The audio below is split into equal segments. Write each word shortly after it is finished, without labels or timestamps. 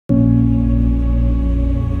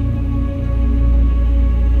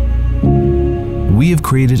have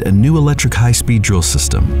created a new electric high-speed drill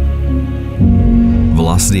system,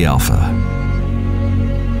 Velocity Alpha.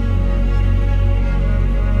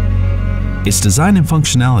 Its design and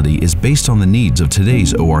functionality is based on the needs of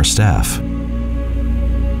today's OR staff.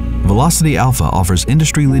 Velocity Alpha offers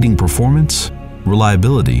industry-leading performance,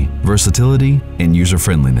 reliability, versatility, and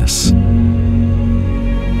user-friendliness.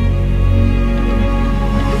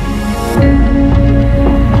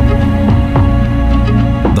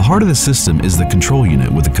 The heart of the system is the control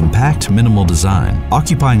unit with a compact, minimal design,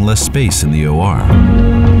 occupying less space in the OR.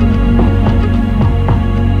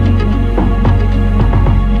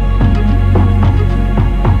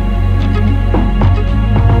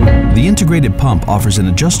 The integrated pump offers an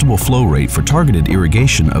adjustable flow rate for targeted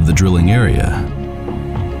irrigation of the drilling area.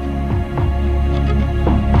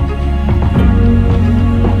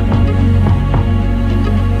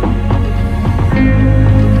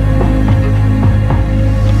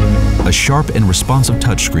 A sharp and responsive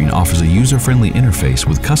touchscreen offers a user-friendly interface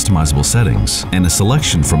with customizable settings and a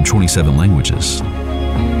selection from 27 languages.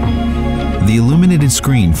 The illuminated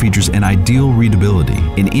screen features an ideal readability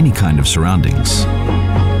in any kind of surroundings.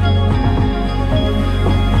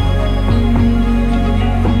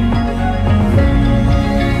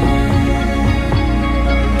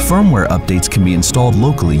 Firmware updates can be installed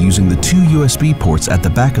locally using the 2 USB ports at the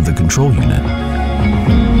back of the control unit.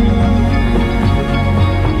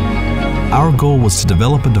 Our goal was to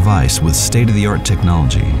develop a device with state-of-the-art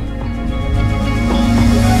technology.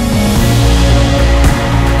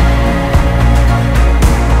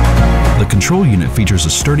 The control unit features a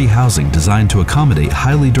sturdy housing designed to accommodate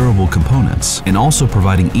highly durable components and also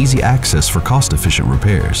providing easy access for cost-efficient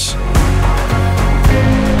repairs.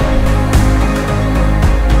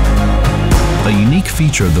 A unique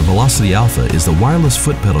feature of the Velocity Alpha is the wireless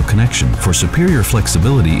foot pedal connection for superior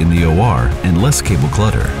flexibility in the OR and less cable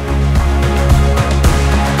clutter.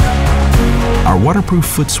 Our waterproof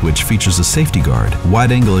foot switch features a safety guard,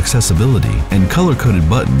 wide-angle accessibility, and color-coded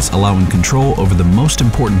buttons allowing control over the most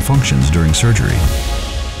important functions during surgery.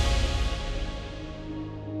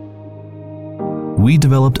 We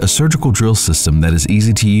developed a surgical drill system that is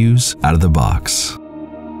easy to use out of the box.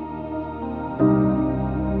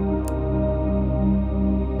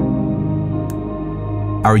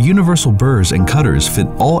 Our universal burrs and cutters fit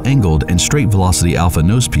all angled and straight Velocity Alpha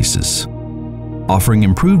nose pieces, offering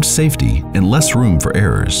improved safety and less room for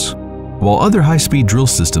errors. While other high-speed drill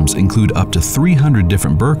systems include up to 300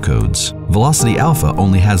 different burr codes, Velocity Alpha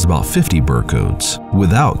only has about 50 burr codes,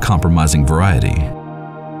 without compromising variety.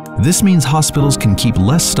 This means hospitals can keep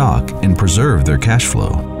less stock and preserve their cash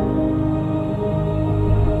flow.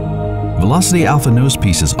 Velocity Alpha nose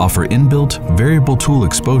pieces offer inbuilt, variable tool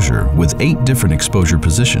exposure with 8 different exposure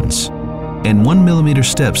positions, and 1mm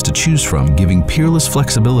steps to choose from, giving peerless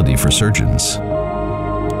flexibility for surgeons.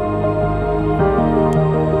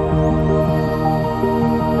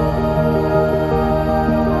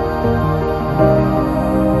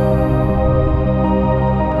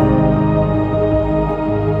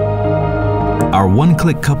 Our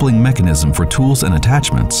one-click coupling mechanism for tools and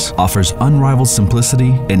attachments offers unrivaled simplicity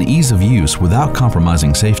and ease of use without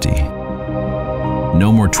compromising safety.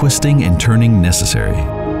 No more twisting and turning necessary.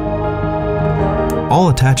 All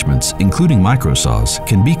attachments, including microsaws,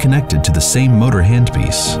 can be connected to the same motor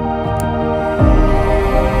handpiece.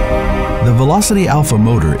 The Velocity Alpha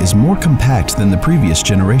motor is more compact than the previous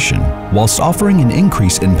generation, whilst offering an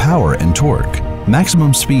increase in power and torque.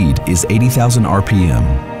 Maximum speed is 80,000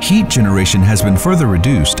 RPM. Heat generation has been further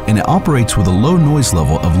reduced and it operates with a low noise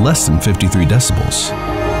level of less than 53 decibels.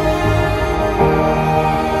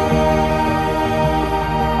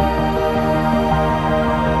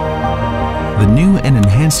 The new and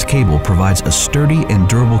enhanced cable provides a sturdy and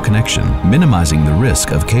durable connection, minimizing the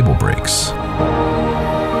risk of cable breaks.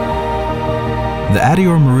 The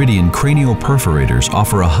adeor Meridian cranial perforators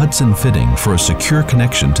offer a Hudson fitting for a secure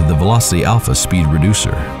connection to the Velocity Alpha speed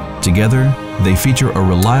reducer. Together, they feature a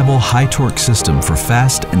reliable high-torque system for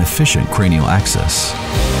fast and efficient cranial access.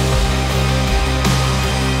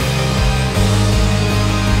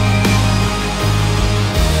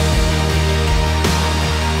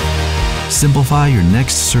 Simplify your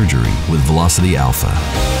next surgery with Velocity Alpha.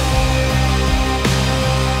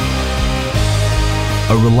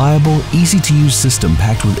 A reliable, easy-to-use system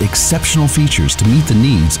packed with exceptional features to meet the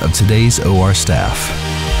needs of today's OR staff.